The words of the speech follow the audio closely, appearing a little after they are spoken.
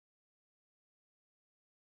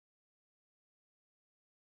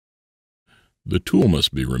The tool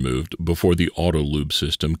must be removed before the Autolube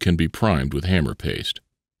system can be primed with hammer paste.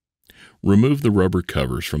 Remove the rubber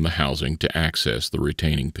covers from the housing to access the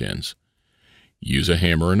retaining pins. Use a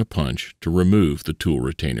hammer and a punch to remove the tool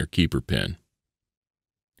retainer keeper pin.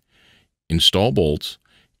 Install bolts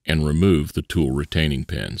and remove the tool retaining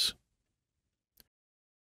pins.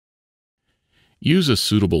 Use a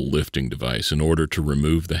suitable lifting device in order to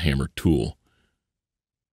remove the hammer tool.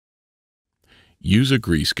 Use a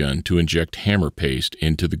grease gun to inject hammer paste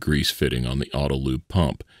into the grease fitting on the Autolube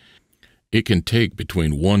pump. It can take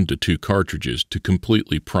between 1 to 2 cartridges to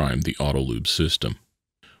completely prime the Autolube system.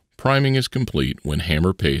 Priming is complete when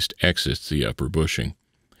hammer paste exits the upper bushing.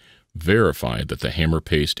 Verify that the hammer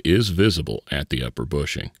paste is visible at the upper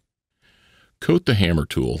bushing. Coat the hammer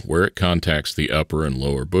tool where it contacts the upper and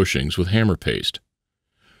lower bushings with hammer paste.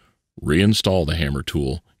 Reinstall the hammer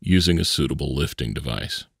tool using a suitable lifting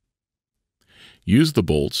device. Use the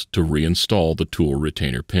bolts to reinstall the tool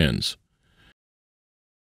retainer pins.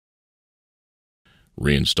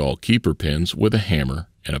 Reinstall keeper pins with a hammer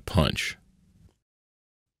and a punch.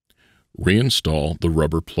 Reinstall the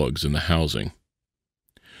rubber plugs in the housing.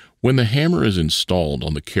 When the hammer is installed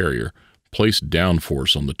on the carrier, place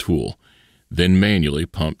downforce on the tool. Then manually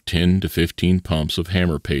pump 10 to 15 pumps of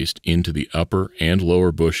hammer paste into the upper and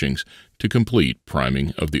lower bushings to complete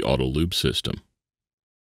priming of the Autolube system.